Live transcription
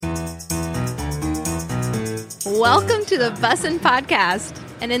Welcome to the Bussin podcast.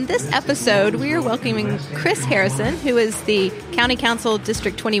 And in this episode, we are welcoming Chris Harrison, who is the County Council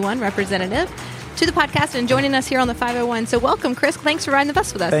District 21 representative, to the podcast and joining us here on the 501. So welcome, Chris. Thanks for riding the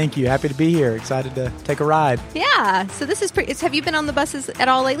bus with us. Thank you. Happy to be here. Excited to take a ride. Yeah. So this is have you been on the buses at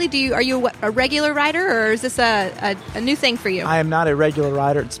all lately? Are you a regular rider, or is this a new thing for you? I am not a regular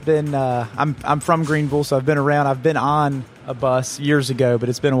rider. It's been I'm from Greenville, so I've been around. I've been on a bus years ago, but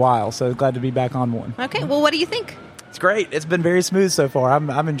it's been a while. So glad to be back on one. Okay. Well, what do you think? It's great. It's been very smooth so far.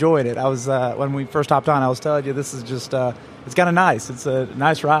 I'm enjoying it. I was when we first hopped on, I was telling you this is just it's kind of nice. It's a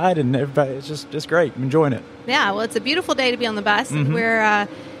nice ride, and everybody, it's just great. I'm enjoying it. Yeah. Well, it's a beautiful day to be on the bus. Mm-hmm. We're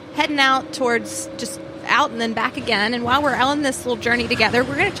heading out towards just out and then back again. And while we're on this little journey together,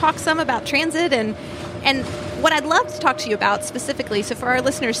 we're going to talk some about transit and what I'd love to talk to you about specifically. So for our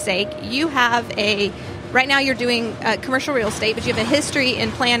listeners' sake, you have right now you're doing commercial real estate, but you have a history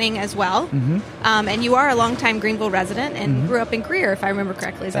in planning as well. Mm-hmm. And you are a longtime Greenville resident and grew up in Greer, if I remember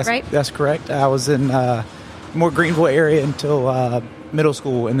correctly. Is that right? That's correct. I was in more Greenville area until middle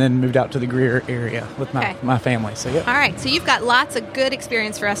school, and then moved out to the Greer area with my family. So, yeah. All right. So you've got lots of good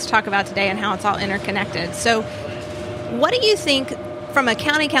experience for us to talk about today and how it's all interconnected. So what do you think from a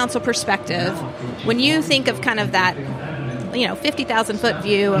county council perspective when you think of kind of that 50,000-foot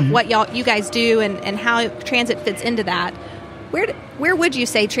view of what you guys do and how transit fits into that? Where would you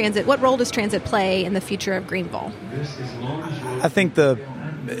say transit? What role does transit play in the future of Greenville? I think the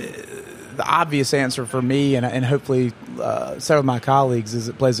obvious answer for me and hopefully several of my colleagues is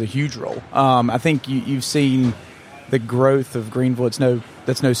it plays a huge role. I think you've seen the growth of Greenville.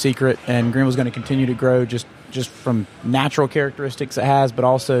 That's no secret, and Greenville's going to continue to grow just from natural characteristics it has, but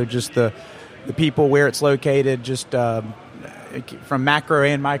also just the people, where it's located, just from macro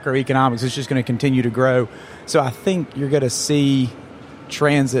and microeconomics. It's just going to continue to grow. So I think you're going to see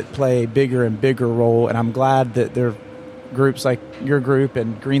transit play a bigger and bigger role, and I'm glad that there are groups like your group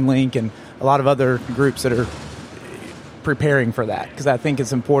and GreenLink and a lot of other groups that are preparing for that, because I think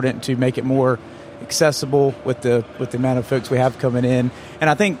it's important to make it more accessible with the amount of folks we have coming in. And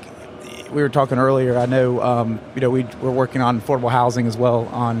I think we were talking earlier, I know we're working on affordable housing as well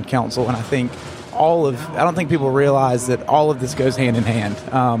on council, and I think I don't think people realize that all of this goes hand in hand.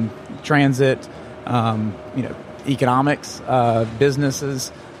 Transit, economics,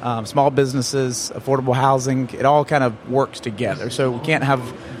 businesses, small businesses, affordable housing, it all kind of works together. So we can't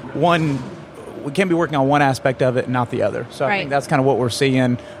be working on one aspect of it and not the other. So I think that's kind of what we're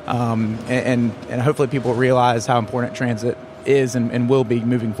seeing, and hopefully people realize how important transit is and will be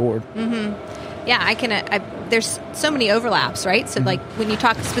moving forward. Mm-hmm. Yeah, there's so many overlaps, right? So like when you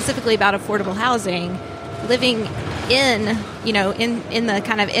talk specifically about affordable housing, living in the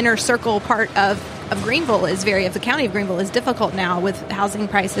kind of inner circle part of Greenville of the county of Greenville is difficult now with housing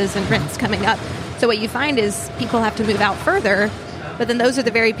prices and rents coming up. So what you find is people have to move out further, but then those are the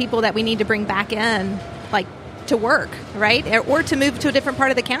very people that we need to bring back in, like to work, right? Or to move to a different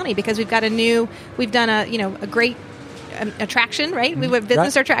part of the county, because we've done a great attraction, right? We have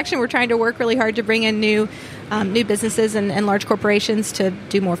business attraction. We're trying to work really hard to bring in new businesses and large corporations to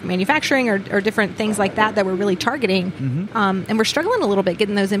do more manufacturing or different things like that we're really targeting. Mm-hmm. And we're struggling a little bit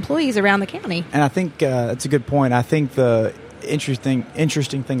getting those employees around the county. And I think that's a good point. I think the interesting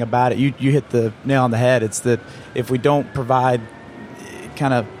thing about it, you hit the nail on the head. It's that if we don't provide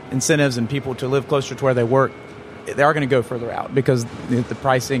kind of incentives and people to live closer to where they work, they are going to go further out because the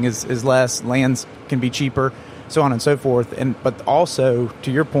pricing is less, lands can be cheaper, so on and so forth. But also,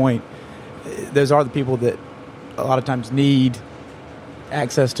 to your point, those are the people that a lot of times need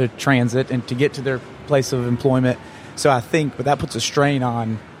access to transit and to get to their place of employment. So I think that puts a strain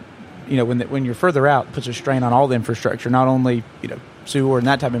on, when you're further out, it puts a strain on all the infrastructure, not only, sewer and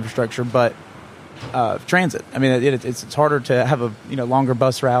that type of infrastructure, but transit. I mean, it's harder to have a longer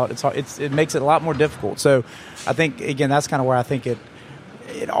bus route. It makes it a lot more difficult. So I think, again, that's kind of where I think it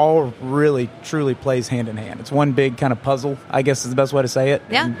all really truly plays hand in hand. It's one big kind of puzzle, I guess is the best way to say it.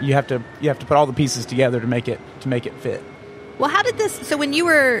 Yeah. And you have to put all the pieces together to make it fit. Well, how did this? So when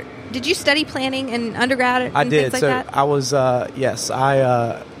did you study planning in undergrad? And I did. Things like that? I was yes,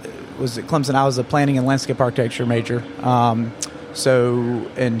 I was at Clemson. I was a planning and landscape architecture major. And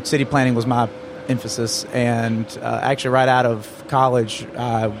city planning was my emphasis. And actually, right out of college,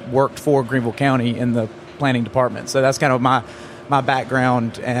 I worked for Greenville County in the planning department. So that's kind of my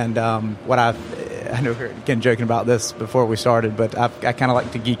background, and what I know we were again joking about this before we started, but I kind of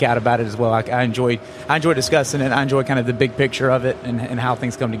like to geek out about it as well. I enjoy discussing it. I enjoy kind of the big picture of it and how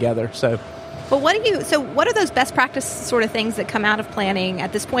things come together. So, well, what are those best practice sort of things that come out of planning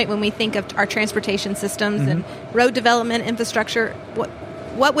at this point when we think of our transportation systems and road development infrastructure?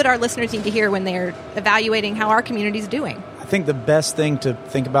 what would our listeners need to hear when they're evaluating how our community is doing? I think the best thing to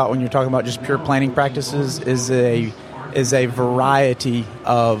think about when you're talking about just pure planning practices is a variety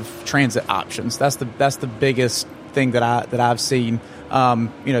of transit options. That's the biggest thing that I've seen.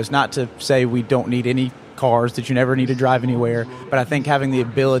 It's not to say we don't need any cars, that you never need to drive anywhere, but I think having the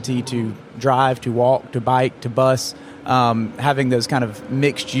ability to drive, to walk, to bike, to bus, having those kind of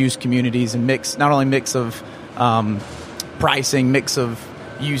mixed use communities and not only mix of pricing, mix of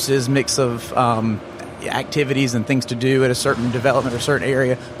uses, mix of activities and things to do at a certain development or certain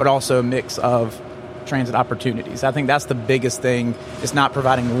area, but also a mix of transit opportunities. I think that's the biggest thing. It's not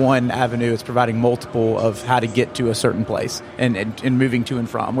providing one avenue, it's providing multiple of how to get to a certain place and moving to and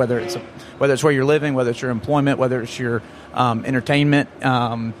from, whether it's where you're living, whether it's your employment, whether it's your entertainment,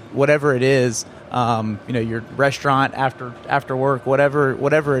 whatever it is, your restaurant after work,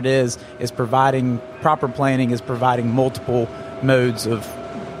 whatever it is providing proper planning, is providing multiple modes of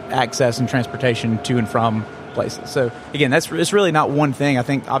access and transportation to and from places. So again, it's really not one thing. I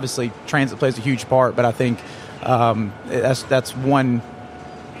think obviously transit plays a huge part, but I think that's one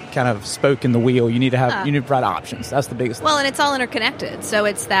kind of spoke in the wheel. You need to provide options. That's the biggest thing. Well, and it's all interconnected. So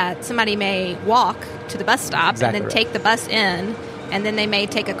it's that somebody may walk to the bus stop and then take the bus in, and then they may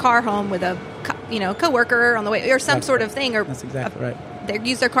take a car home with a coworker on the way, or some sort of thing, or that's exactly right. They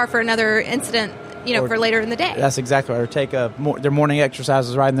use their car for another incident, for later in the day. That's exactly right. Or take their morning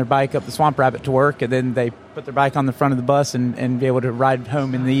exercises, riding their bike up the Swamp Rabbit to work, and then they put their bike on the front of the bus and be able to ride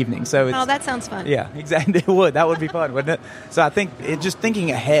home in the evening. So that sounds fun. Yeah, exactly. It would. That would be fun, wouldn't it? So I think just thinking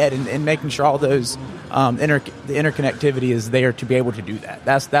ahead and making sure all those the interconnectivity is there to be able to do that.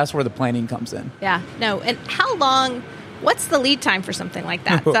 That's where the planning comes in. Yeah. No. And how long? What's the lead time for something like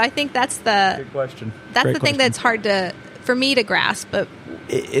that? So I think that's the good question. That's the thing that's hard for me to grasp, but.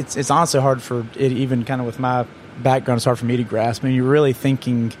 It's honestly hard for it, even kind of with my background, it's hard for me to grasp. I mean, you're really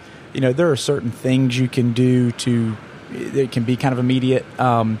thinking, there are certain things you can do it can be kind of immediate,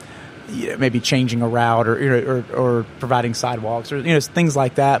 maybe changing a route or providing sidewalks or, things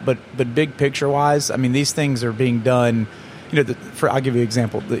like that. But big picture wise, I mean, these things are being done, I'll give you an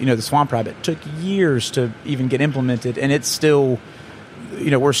example. The Swamp Rabbit took years to even get implemented, and it's still,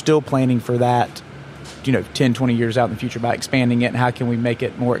 we're still planning for that 10, 20 years out in the future by expanding it and how can we make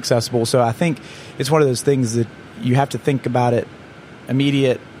it more accessible. So I think it's one of those things that you have to think about it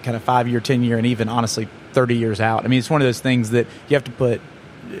immediate, kind of 5-year, 10-year, and even honestly 30 years out. I mean, it's one of those things that you have to put,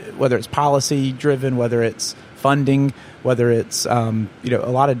 whether it's policy driven, whether it's funding, whether it's, a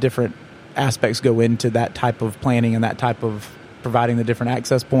lot of different aspects go into that type of planning and that type of providing the different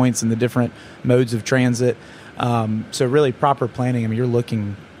access points and the different modes of transit. So really proper planning, I mean, you're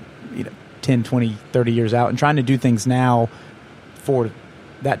looking, 10, 20, 30 years out and trying to do things now for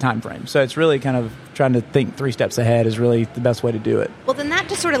that time frame. So it's really kind of trying to think 3 steps ahead is really the best way to do it. Well, then that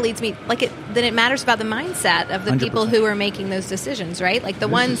just sort of leads me, then it matters about the mindset of the 100%. People who are making those decisions, right? Like the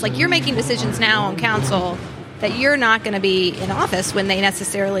ones, like you're making decisions now on council that you're not going to be in office when they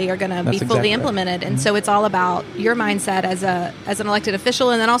necessarily are going to be fully implemented. Right. And so it's all about your mindset as an elected official,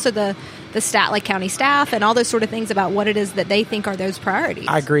 and then also the county staff and all those sort of things about what it is that they think are those priorities.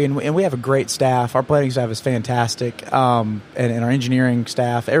 I agree, and we have a great staff. Our planning staff is fantastic, and our engineering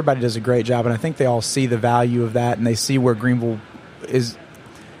staff, everybody does a great job, and I think they all see the value of that, and they see where Greenville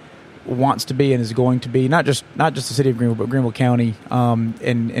wants to be and is going to be, not just the city of Greenville, but Greenville County,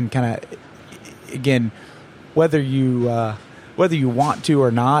 and kind of, again, whether you want to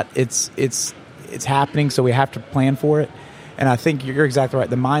or not, it's happening. So we have to plan for it. And I think you're exactly right.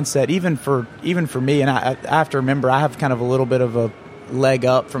 The mindset, even for me, and I have to remember, I have kind of a little bit of a leg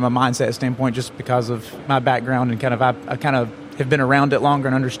up from a mindset standpoint, just because of my background and kind of I kind of have been around it longer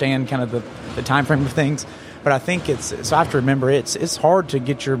and understand kind of the time frame of things. But I think so I have to remember it's hard to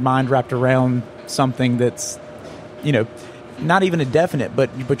get your mind wrapped around something that's, not even a definite,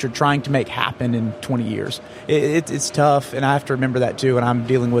 but you're trying to make happen in 20 years. It's tough, and I have to remember that too. And I'm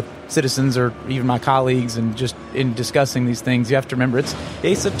dealing with citizens or even my colleagues, and just in discussing these things, you have to remember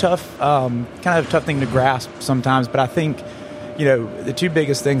it's a tough, kind of a tough thing to grasp sometimes. But I think, the 2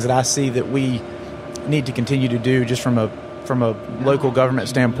 biggest things that I see that we need to continue to do, just from a local government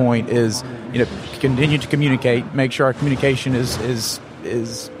standpoint, is continue to communicate, make sure our communication is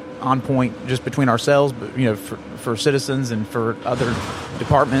on point just between ourselves, but for citizens and for other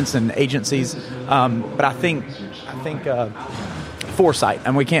departments and agencies. But I think foresight,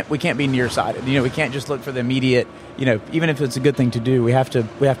 and we can't be nearsighted. We can't just look for the immediate. Even if it's a good thing to do, we have to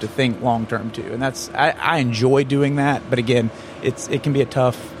think long term too. And I enjoy doing that, but again, it can be a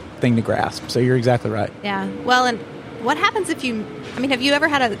tough thing to grasp. So you're exactly right. Yeah. Well, and what happens if you, have you ever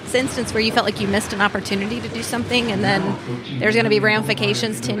had an instance where you felt like you missed an opportunity to do something and then there's going to be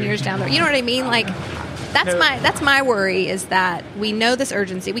ramifications 10 years down the road? You know what I mean? Like, that's my worry, is that we know this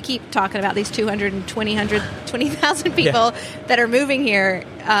urgency. We keep talking about these 20,000 people that are moving here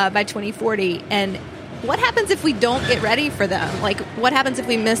by 2040. And what happens if we don't get ready for them? Like, what happens if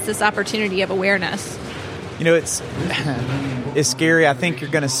we miss this opportunity of awareness? It's scary. I think you're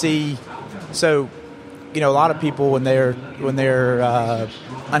going to see. So, a lot of people when they're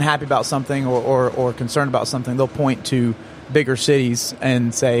unhappy about something or concerned about something, they'll point to bigger cities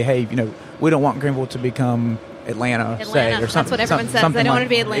and say, "Hey, we don't want Greenville to become Atlanta, say, or something." That's what everyone says. They don't want it to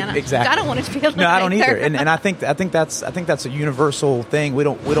be Atlanta. Exactly. I don't want it to be Atlanta. No, I don't either. And I think that's a universal thing. We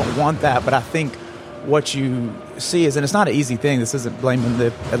don't want that. But I think what you see is, and it's not an easy thing. This isn't blaming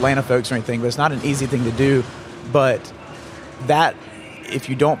the Atlanta folks or anything, but it's not an easy thing to do. But that, if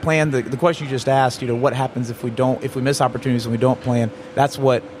you don't plan, the question you just asked, what happens if we miss opportunities and we don't plan? That's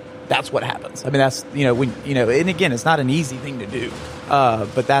what happens. That's and again, it's not an easy thing to do,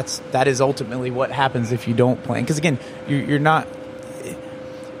 but that is ultimately what happens if you don't plan. Because again, you're not.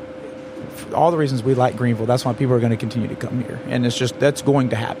 For all the reasons we like Greenville, that's why people are going to continue to come here, and that's going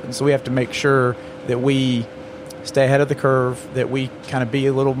to happen. So we have to make sure that we stay ahead of the curve, that we kind of be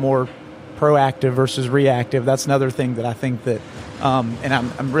a little more proactive versus reactive. That's another thing that I think that, and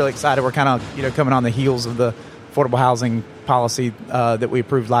I'm really excited. We're kind of coming on the heels of the affordable housing policy that we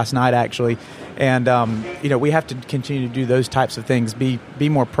approved last night, actually, and we have to continue to do those types of things. Be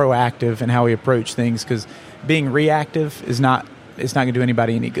more proactive in how we approach things, because being reactive is not. It's not going to do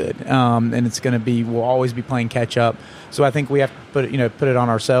anybody any good, and we'll always be playing catch up. So I think we have to put it on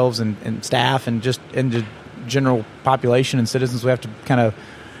ourselves and staff and just the general population and citizens. We have to kind of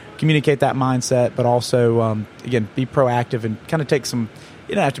communicate that mindset, but also again, be proactive and kind of take some.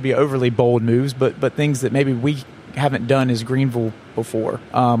 You don't have to be overly bold moves, but things that maybe we haven't done as Greenville before.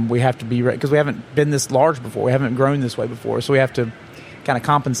 We have to be because we haven't been this large before. We haven't grown this way before, so we have to kind of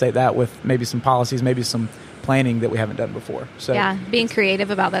compensate that with maybe some policies, maybe some planning that we haven't done before. So being creative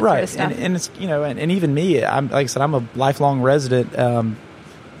about that right. sort of stuff. And it's and even me, I'm like I said, I'm a lifelong resident of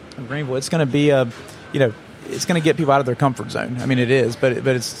Greenville. It's going to be it's going to get people out of their comfort zone. It is, but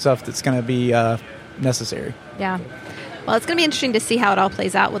it's stuff that's going to be necessary. Yeah. Well, it's going to be interesting to see how it all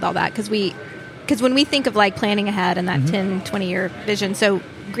plays out with all that, because when we think of like planning ahead and that 10, 20-year vision, so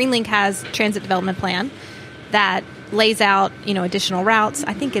GreenLink has transit development plan that lays out, additional routes.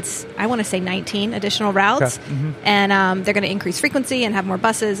 I think I want to say 19 additional routes. Okay. Mm-hmm. And they're going to increase frequency and have more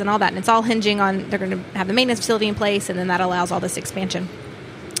buses and all that. And it's all hinging on, they're going to have the maintenance facility in place, and then that allows all this expansion.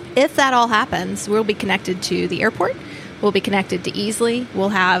 If that all happens, we'll be connected to the airport. We'll be connected to Easley. We'll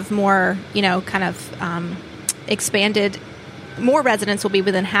have more, expanded. More residents will be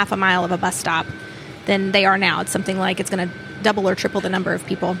within half a mile of a bus stop than they are now. It's something like it's going to double or triple the number of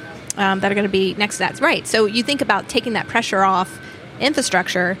people that are going to be next to that. Right. So you think about taking that pressure off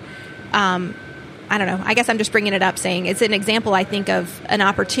infrastructure. I don't know. I guess I'm just bringing it up, saying it's an example, I think, of an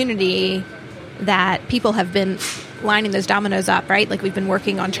opportunity that people have been lining those dominoes up, right? Like, we've been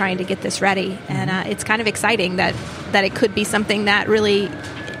working on trying to get this ready. And it's kind of exciting that it could be something that really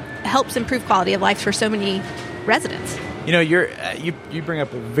helps improve quality of life for so many residents. You bring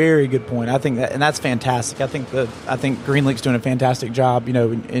up a very good point. I think that, and that's fantastic. I think GreenLink's doing a fantastic job.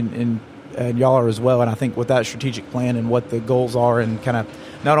 And y'all are as well. And I think with that strategic plan and what the goals are, and kind of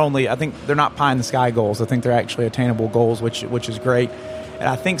not only, I think they're not pie in the sky goals. I think they're actually attainable goals, which is great. And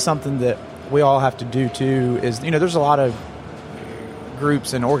I think something that we all have to do too is, there's a lot of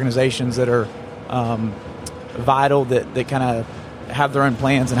groups and organizations that are vital that kind of have their own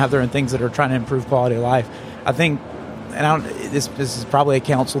plans and have their own things that are trying to improve quality of life. I think. And this is probably a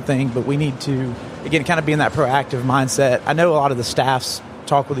council thing, but we need to, again, kind of be in that proactive mindset. I know a lot of the staffs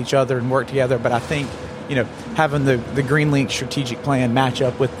talk with each other and work together, but I think, having the GreenLink strategic plan match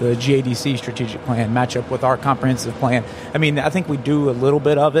up with the GADC strategic plan, match up with our comprehensive plan. I think we do a little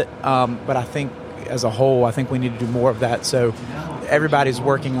bit of it, but I think as a whole, I think we need to do more of that. So everybody's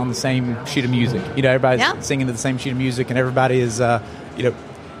working on the same sheet of music. Everybody's singing to the same sheet of music, and everybody is,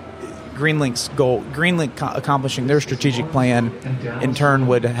 GreenLink's goal, GreenLink accomplishing their strategic plan, in turn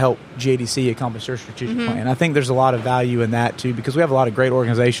would help GADC accomplish their strategic plan. I think there's a lot of value in that too, because we have a lot of great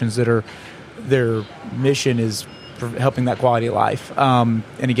organizations that their mission is helping that quality of life. And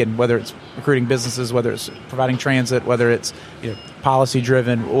again, whether it's recruiting businesses, whether it's providing transit, whether it's policy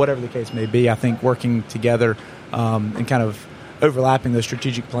driven, whatever the case may be, I think working together and kind of overlapping those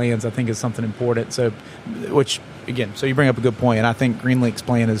strategic plans, I think, is something important. So you bring up a good point, and I think GreenLink's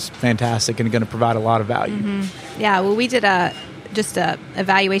plan is fantastic and going to provide a lot of value. Yeah, well, we did just a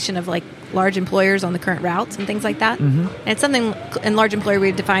evaluation of like large employers on the current routes and things like that. And it's something in large employer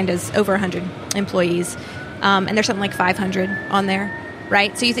we've defined as over 100 employees. And there's something like 500 on there,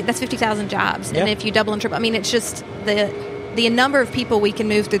 right? So you think that's 50,000 jobs. And if you double and triple, I mean, it's just the number of people we can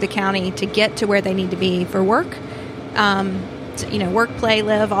move through the county to get to where they need to be for work, work, play,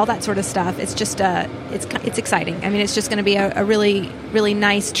 live, all that sort of stuff. It's just it's exciting. I mean, it's just going to be a really, really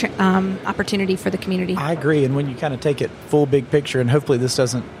nice opportunity for the community. I agree. And when you kind of take it full big picture, and hopefully this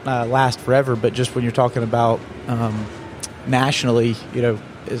doesn't last forever, but just when you're talking about nationally,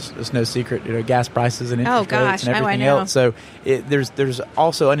 it's no secret, gas prices and interest rates and everything else. So there's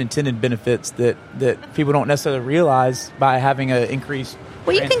also unintended benefits that people don't necessarily realize by having an increased.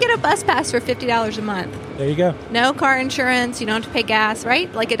 Well, you can get a bus pass for $50 a month. There you go. No car insurance. You don't have to pay gas,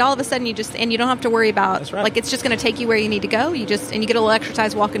 right? Like all of a sudden you don't have to worry about. That's right. Like it's just going to take you where you need to go. You get a little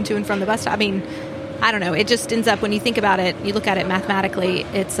exercise walking to and from the bus stop. I mean, I don't know. It just ends up when you think about it, you look at it mathematically.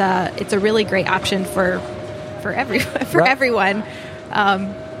 It's a really great option for everyone.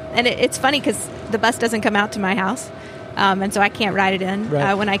 And it's funny because the bus doesn't come out to my house. And so I can't ride it in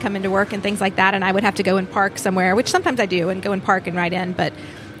when I come into work and things like that. And I would have to go and park somewhere, which sometimes I do, and go and park and ride in. But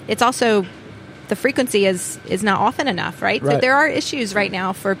it's also, the frequency is not often enough, right? So there are issues right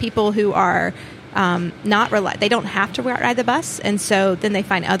now for people who are they don't have to ride the bus. And so then they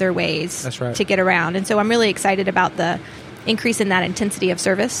find other ways to get around. And so I'm really excited about the increase in that intensity of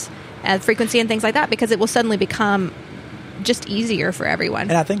service, frequency and things like that, because it will suddenly become just easier for everyone.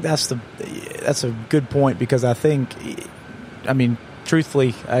 And I think that's a good point, because I think,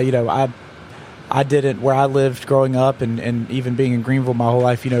 truthfully, I didn't, where I lived growing up and even being in Greenville my whole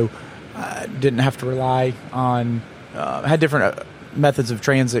life, I didn't have to rely on, had different methods of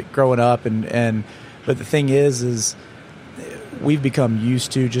transit growing up. But the thing is we've become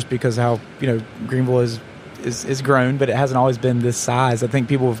used to, just because how, Greenville is grown, but it hasn't always been this size. I think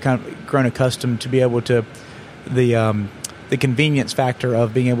people have kind of grown accustomed to be able to, the convenience factor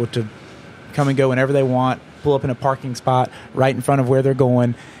of being able to come and go whenever they want, pull up in a parking spot right in front of where they're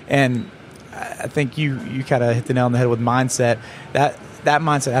going. And I think you kind of hit the nail on the head with mindset. That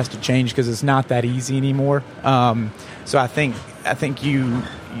mindset has to change, because it's not that easy anymore. So I think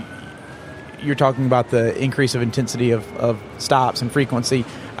you're talking about the increase of intensity of stops and frequency.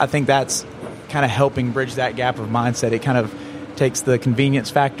 I think that's kind of helping bridge that gap of mindset. It kind of takes the convenience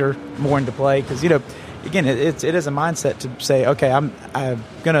factor more into play, because, again, it is a mindset to say, okay, I'm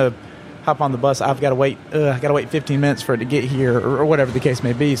gonna hop on the bus. I've got to wait. I got to wait 15 minutes for it to get here, or whatever the case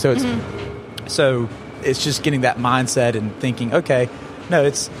may be. So it's just getting that mindset and thinking, okay, no,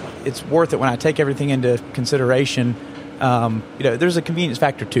 it's worth it when I take everything into consideration. There's a convenience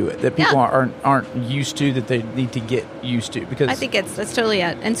factor to it that people aren't used to, that they need to get used to. Because I think that's totally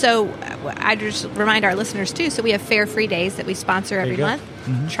it. And so I just remind our listeners too. So we have fare free days that we sponsor every month.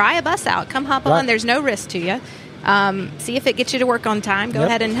 Mm-hmm. Try a bus out. Come hop on. There's no risk to you. See if it gets you to work on time. Go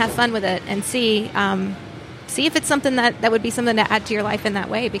ahead and have fun with it, and see if it's something that would be something to add to your life in that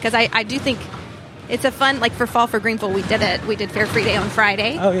way. Because I do think it's a fun, like for Fall for Greenville, we did it. We did Fare Free Day on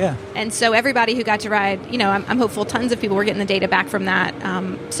Friday. Oh, yeah. And so everybody who got to ride, I'm hopeful tons of people were getting the data back from that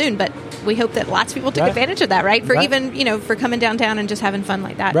soon. But we hope that lots of people took advantage of that, right? For even, for coming downtown and just having fun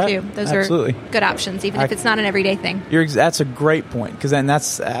like that, too. Those are good options, even if it's not an everyday thing. That's a great point, because then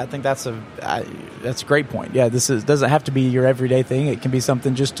that's a great point. Yeah, doesn't have to be your everyday thing. It can be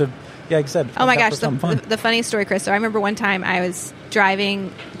something just to, like I said. Oh my gosh, the funniest story, Chris. So I remember one time I was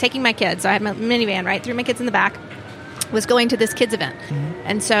taking my kids. So I had my minivan, right? Threw my kids in the back. Was going to this kids event. Mm-hmm.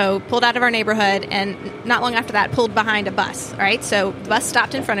 And so pulled out of our neighborhood, and not long after that pulled behind a bus, right? So the bus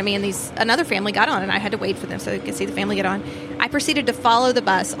stopped in front of me, and another family got on, and I had to wait for them so they could see the family get on. I proceeded to follow the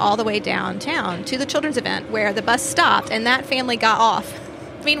bus all the way downtown to the children's event, where the bus stopped and that family got off.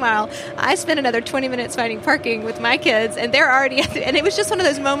 Meanwhile, I spent another 20 minutes finding parking with my kids, and they're already at and it was just one of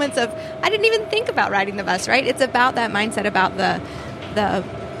those moments of, I didn't even think about riding the bus, right? It's about that mindset, about the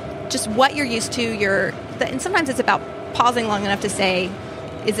just what you're used to, and sometimes it's about pausing long enough to say,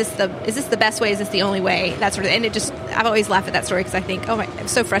 is this the best way? Is this the only way? That sort of, and I've always laughed at that story, because I think, I'm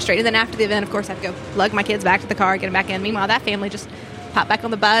so frustrated. And then after the event, of course, I have to go lug my kids back to the car, get them back in. Meanwhile, that family just popped back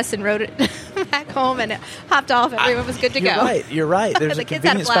on the bus and rode it back home and hopped off. Everyone was good to go. You're right. There's a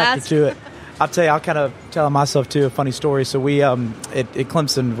convenience factor to it. I'll tell you, I'll kind of tell myself too a funny story. So we at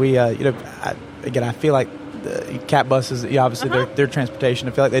Clemson, we I feel like the CAT buses, obviously their transportation,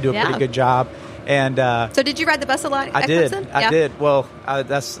 I feel like they do a pretty good job. And so did you ride the bus a lot at Clemson? I did. Well,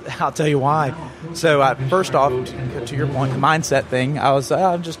 I'll tell you why. So first off, to your point, the mindset thing, I was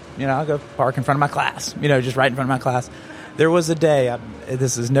I'll go park in front of my class, just right in front of my class. There was a day,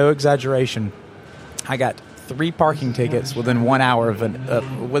 this is no exaggeration, I got 3 parking tickets within 1 hour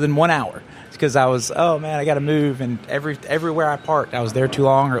within 1 hour. Because I was, oh man, I got to move, and everywhere I parked, I was there too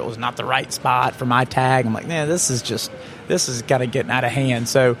long, or it was not the right spot for my tag. I'm like, man, this is kind of getting out of hand.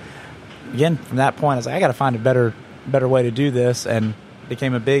 So again, from that point, I was like, I got to find a better way to do this, and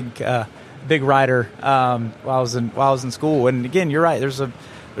became a big rider while I was in school. And again, you're right. There's a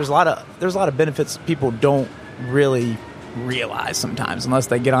lot of benefits people don't really realize sometimes unless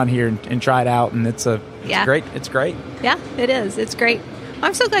they get on here and try it out. And it's great. It's great. Yeah, it is. It's great.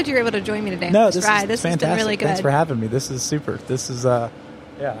 I'm so glad you were able to join me today. No, this is fantastic. This has been really good. Thanks for having me. This is super. This is I'm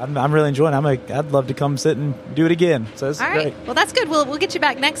really enjoying it. I'd love to come sit and do it again. So this is great. Well, that's good. We'll get you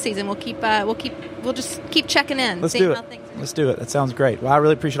back next season. We'll just keep checking in. Let's do it. Let's do it. That sounds great. Well, I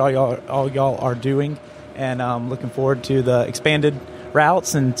really appreciate all y'all are doing, and looking forward to the expanded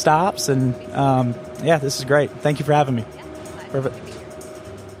routes and stops. And this is great. Thank you for having me. Perfect.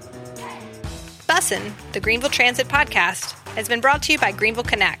 Bussin, the Greenville Transit Podcast, has been brought to you by Greenville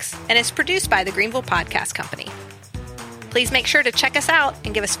Connects and is produced by the Greenville Podcast Company. Please make sure to check us out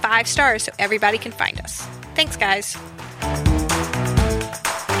and give us 5 stars so everybody can find us. Thanks, guys.